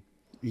that you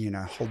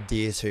hold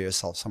dear to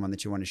yourself, someone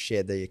that you want to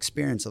share the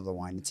experience of the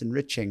wine. It's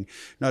enriching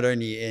not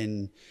only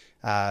in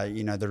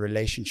the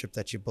relationship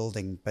that you're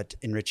building, but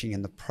enriching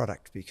in the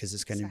product because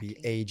it's going to be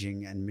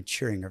aging and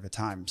maturing over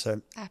time.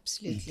 So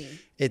absolutely,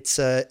 it's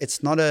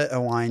not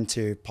a wine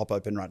to pop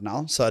open right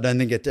now. So I don't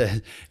think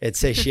it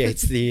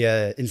satiates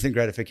the instant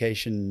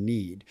gratification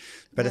need.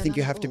 But I think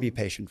you have to be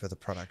patient with a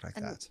product like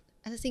that.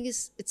 And the thing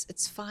is,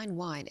 it's fine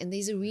wine, and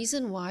there's a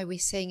reason why we're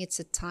saying it's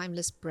a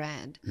timeless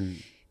brand.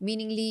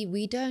 Meaningly,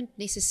 we don't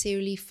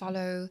necessarily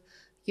follow,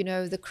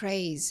 the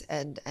craze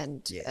and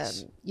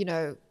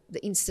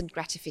the instant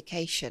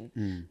gratification.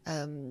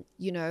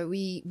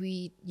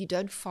 You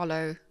don't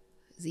follow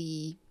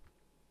the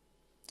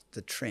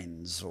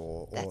trends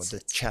or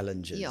the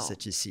challenges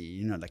that you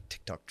see, like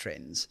TikTok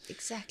trends.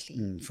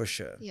 Exactly. For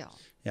sure.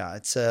 Yeah.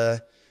 It's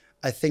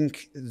I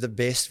think the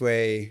best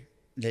way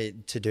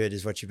to do it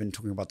is what you've been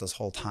talking about this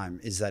whole time,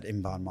 is that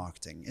inbound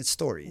marketing. It's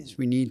stories.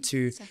 We need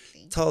to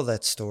tell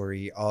that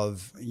story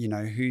of, who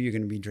you're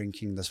going to be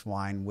drinking this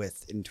wine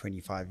with in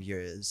 25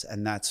 years.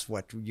 And that's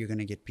what you're going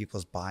to get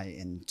people's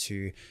buy-in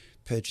to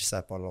purchase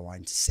that bottle of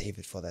wine, to save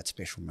it for that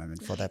special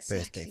moment, for that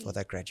birthday, for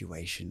that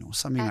graduation or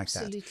something like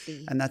that.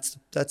 And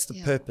that's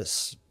the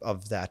purpose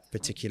of that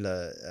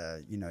particular,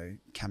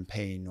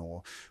 campaign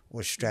or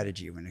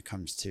strategy when it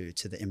comes to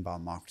the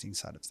inbound marketing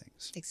side of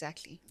things.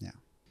 Exactly. Yeah.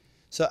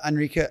 So,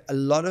 Anrike, a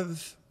lot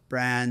of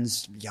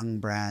brands, young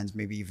brands,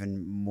 maybe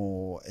even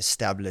more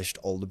established,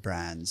 older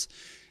brands,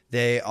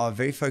 they are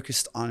very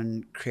focused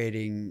on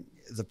creating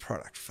the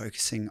product,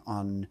 focusing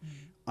on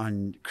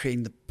on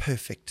creating the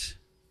perfect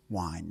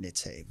wine.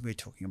 Let's say we're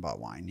talking about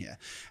wine here,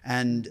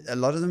 and a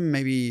lot of them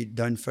maybe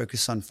don't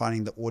focus on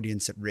finding the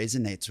audience that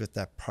resonates with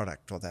that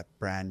product or that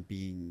brand,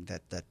 being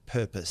that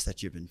purpose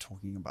that you've been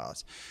talking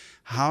about.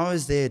 How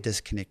is there a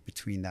disconnect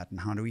between that,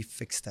 and how do we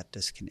fix that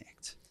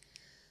disconnect?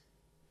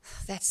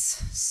 That's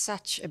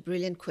such a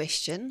brilliant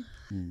question.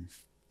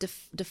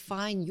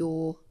 Define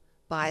your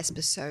buyer's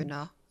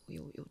persona,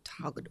 your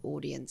target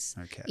audience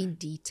in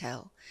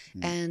detail.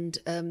 And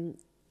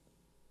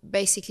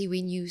basically,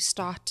 when you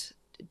start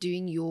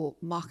doing your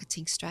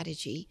marketing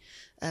strategy,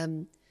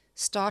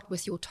 start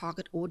with your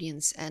target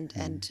audience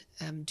and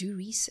do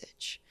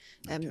research.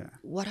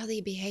 What are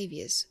their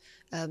behaviors?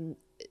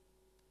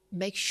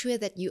 Make sure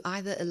that you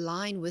either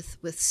align with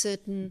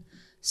certain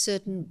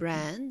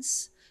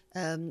brands,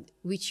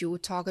 which your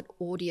target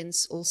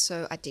audience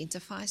also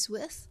identifies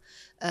with,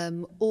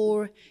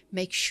 or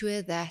make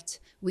sure that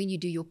when you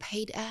do your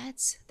paid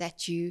ads,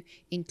 that you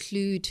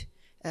include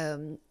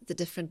the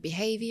different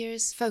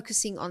behaviors,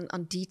 focusing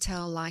on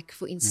detail, like,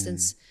 for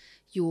instance,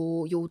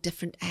 your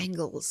different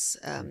angles,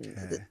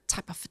 the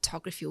type of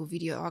photography or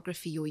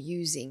videography you're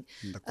using.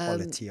 And the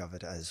quality of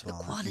it as well.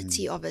 The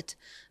quality of it.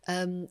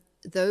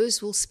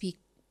 Those will speak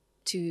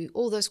to,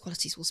 all those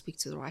qualities will speak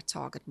to the right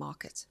target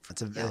market.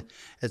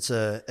 It's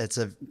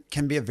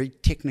can be a very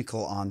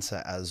technical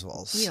answer as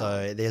well.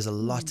 So there's a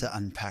lot to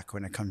unpack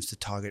when it comes to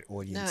target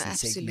audience and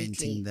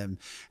segmenting them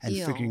and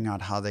figuring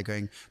out how they're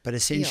going. But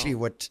essentially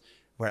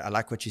where I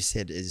like what you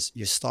said is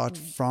you start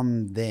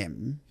from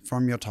them,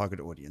 from your target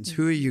audience.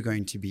 Who are you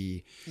going to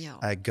be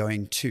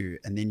going to?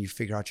 And then you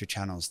figure out your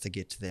channels to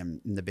get to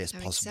them in the best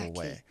possible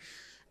way.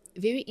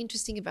 Very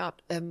interesting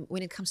about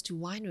when it comes to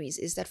wineries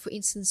is that, for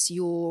instance,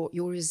 your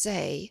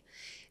rosé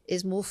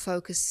is more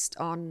focused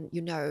on,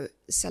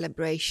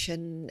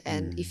 celebration.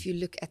 And if you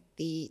look at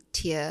the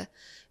tier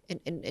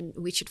in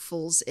which it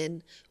falls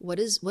in, what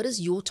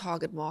is your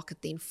target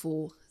market then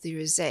for the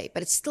rosé?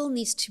 But it still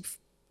needs to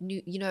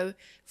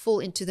fall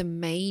into the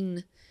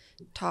main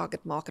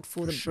target market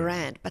for the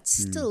brand, but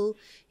still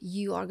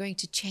you are going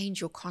to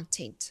change your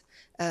content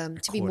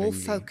to be more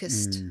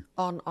focused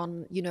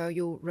on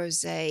your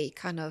rosé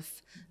kind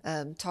of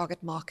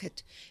target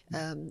market.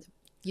 Or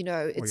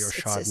your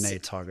Chardonnay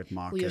target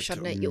market. Or your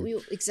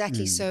Chardonnay,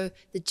 exactly. So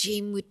the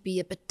gem would be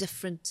a bit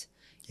different.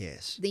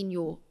 Yes. Than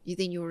your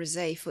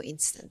rosé, for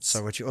instance.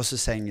 So what you're also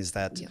saying is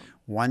that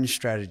one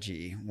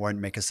strategy won't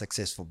make a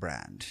successful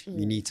brand.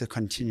 You need to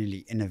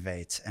continually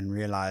innovate and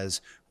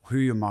realize who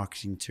you're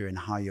marketing to and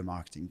how you're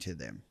marketing to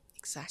them.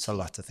 Exactly. It's a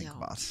lot to think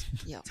about.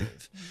 Yeah.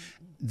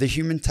 The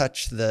human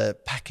touch, the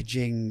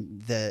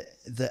packaging,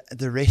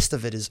 the rest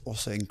of it is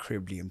also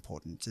incredibly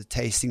important. The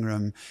tasting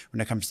room,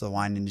 when it comes to the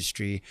wine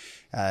industry,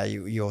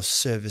 your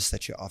service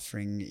that you're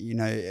offering,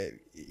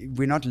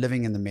 we're not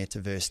living in the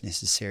metaverse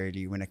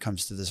necessarily when it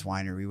comes to this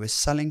winery. We're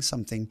selling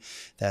something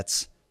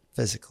that's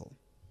physical.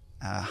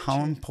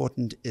 How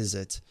important is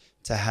it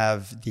to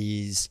have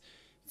these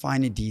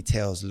finer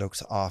details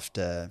looked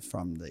after,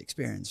 from the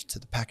experience to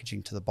the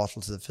packaging to the bottle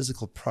to the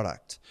physical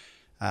product,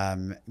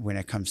 when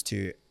it comes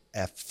to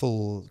a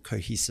full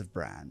cohesive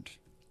brand?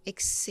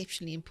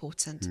 Exceptionally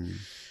important.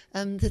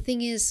 The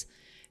thing is,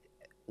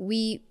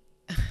 we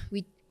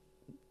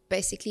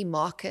basically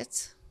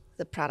market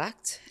the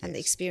product and the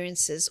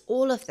experiences,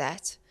 all of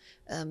that,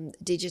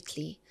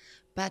 digitally.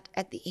 But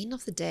at the end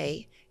of the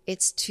day,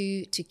 it's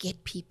to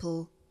get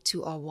people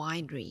to our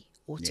winery,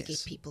 or to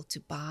get people to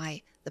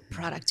buy the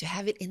product, to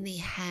have it in their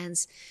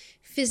hands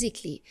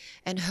physically.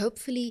 And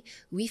hopefully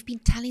we've been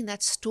telling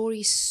that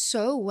story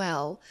so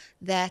well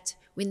that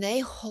when they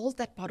hold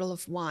that bottle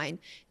of wine,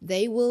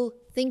 they will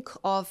think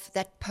of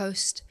that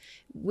post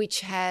which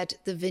had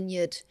the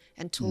vineyard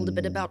and told a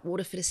bit about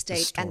Waterford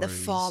Estate and the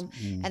farm,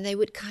 and they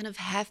would kind of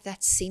have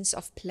that sense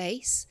of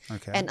place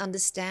and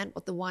understand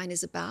what the wine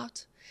is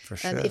about. For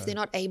sure. If they're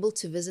not able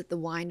to visit the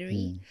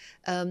winery,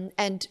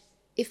 and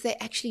if they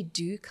actually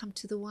do come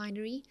to the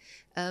winery,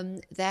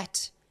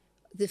 that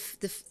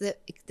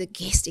the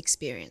guest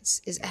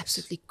experience is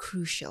absolutely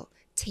crucial.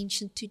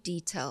 Attention to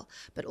detail,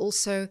 but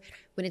also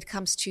when it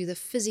comes to the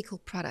physical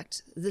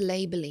product, the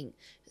labeling,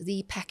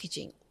 the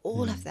packaging,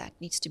 all of that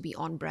needs to be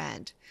on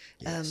brand.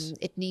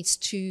 It needs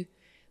to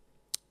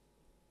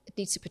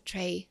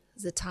portray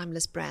the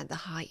timeless brand, the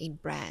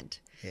high-end brand.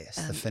 Yes,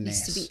 the finesse. It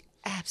needs to be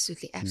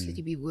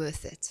absolutely be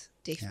worth it.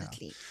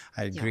 Definitely.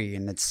 I agree.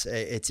 And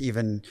it's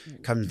even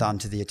comes down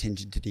to the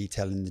attention to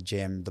detail in the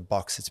gem, the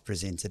box it's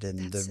presented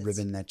in, the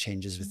ribbon that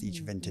changes with each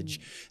vintage,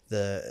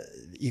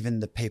 even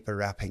the paper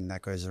wrapping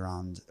that goes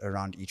around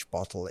each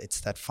bottle.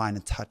 It's that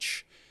finer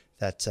touch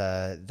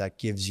that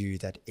gives you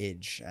that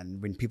edge. And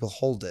when people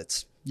hold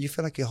it, you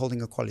feel like you're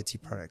holding a quality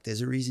product.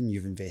 There's a reason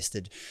you've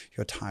invested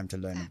your time to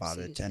learn about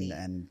it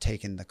and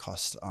taken the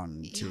cost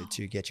on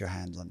to get your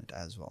hands on it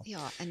as well.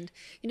 Yeah, and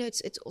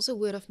it's also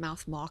word of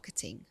mouth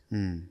marketing.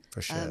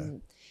 For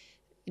sure.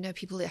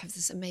 people that have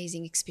this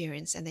amazing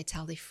experience and they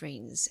tell their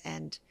friends,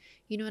 and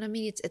you know what I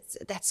mean?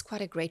 That's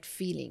quite a great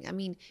feeling. I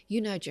mean,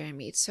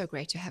 Jeremy, it's so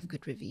great to have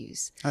good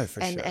reviews. Oh,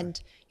 for sure.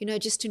 And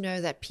just to know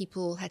that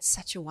people had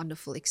such a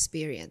wonderful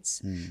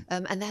experience.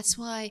 And that's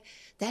why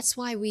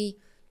we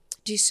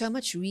do so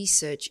much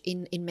research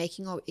in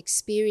making our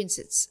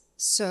experiences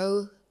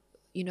so,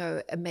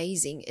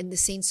 amazing, in the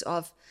sense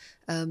of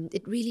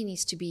it really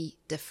needs to be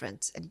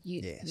different, and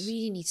it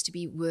really needs to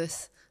be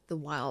worth the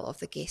while of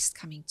the guest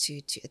coming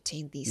to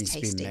attend these tastings.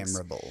 It needs to be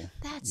memorable.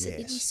 That's it.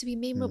 It needs to be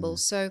memorable.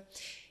 So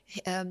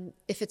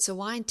if it's a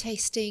wine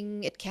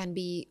tasting, it can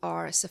be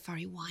our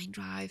safari wine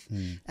drive,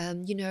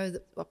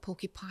 the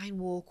porcupine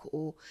walk,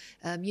 or,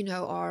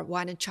 our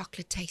wine and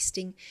chocolate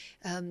tasting.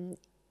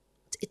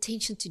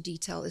 Attention to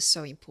detail is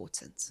so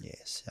important.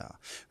 Yes, yeah.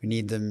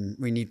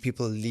 We need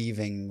people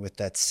leaving with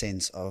that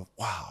sense of,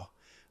 wow,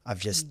 I've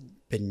just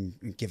been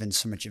given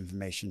so much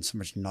information, so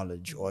much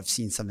knowledge, or I've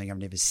seen something I've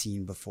never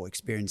seen before,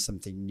 experienced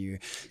something new.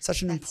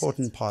 Such an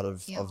important part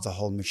of the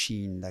whole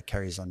machine that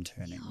carries on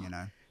turning,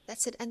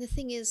 That's it. And the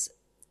thing is,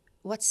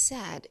 what's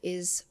sad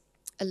is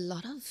a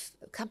lot of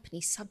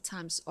companies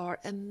sometimes are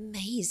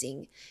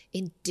amazing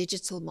in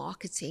digital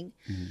marketing.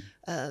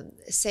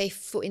 Say,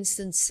 for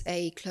instance,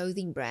 a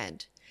clothing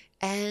brand,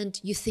 and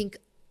you think,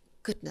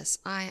 goodness,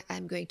 I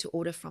am going to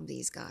order from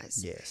these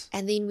guys. Yes.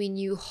 And then when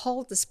you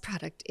hold this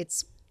product,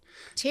 it's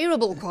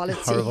terrible quality.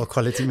 Horrible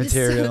quality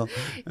material.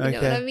 You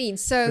know what I mean?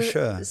 So,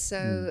 for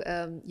sure.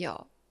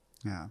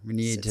 Yeah, we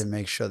need to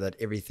make sure that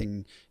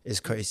everything is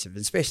cohesive,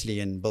 especially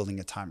in building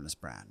a timeless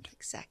brand.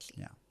 Exactly.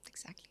 Yeah.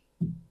 Exactly.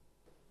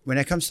 When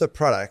it comes to a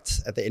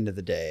product, at the end of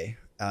the day,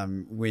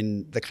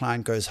 when the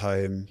client goes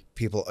home,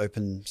 people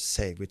open,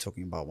 say we're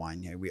talking about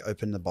wine here, we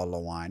open the bottle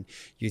of wine,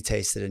 you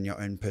taste it in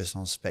your own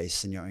personal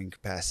space, in your own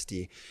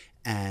capacity,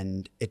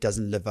 and it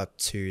doesn't live up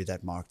to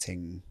that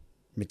marketing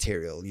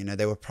material.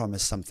 They were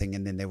promised something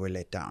and then they were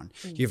let down.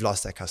 You've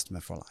lost that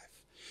customer for life.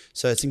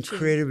 So it's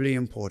incredibly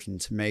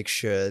important to make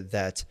sure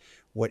that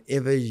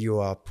whatever you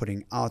are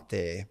putting out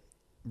there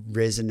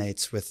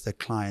resonates with the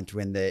client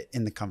when they're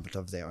in the comfort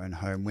of their own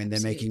home, when they're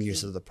making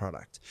use of the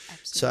product.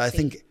 So I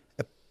think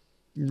a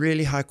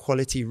really high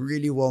quality,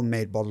 really well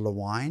made bottle of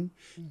wine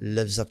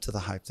lives up to the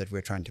hype that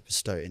we're trying to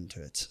bestow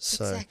into it.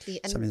 So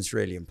something that's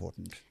really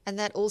important. And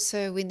that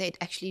also, when they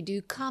actually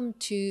do come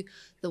to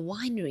the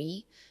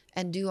winery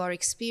and do our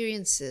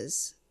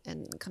experiences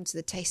and come to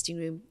the tasting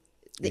room,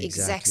 the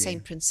exact same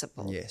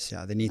principle. Yes,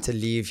 yeah. They need to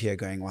leave here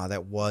going, wow,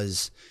 that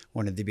was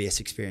one of the best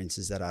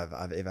experiences that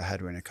I've ever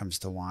had when it comes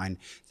to wine.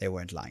 They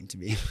weren't lying to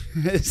me,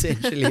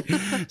 essentially.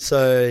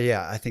 So,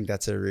 yeah, I think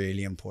that's a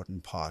really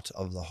important part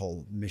of the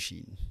whole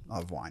machine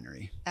of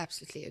winery.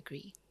 Absolutely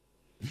agree.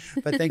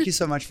 But thank you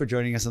so much for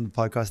joining us on the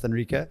podcast,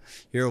 Anrike.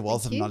 You're a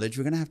wealth of knowledge.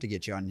 We're going to have to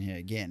get you on here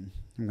again.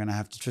 I'm going to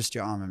have to twist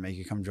your arm and make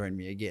you come join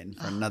me again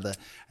for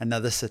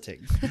another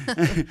sitting.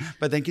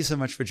 But thank you so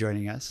much for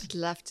joining us. I'd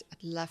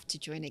love to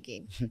join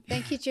again.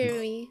 Thank you,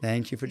 Jeremy.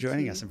 Thank you for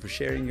joining us and for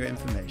sharing your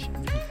information.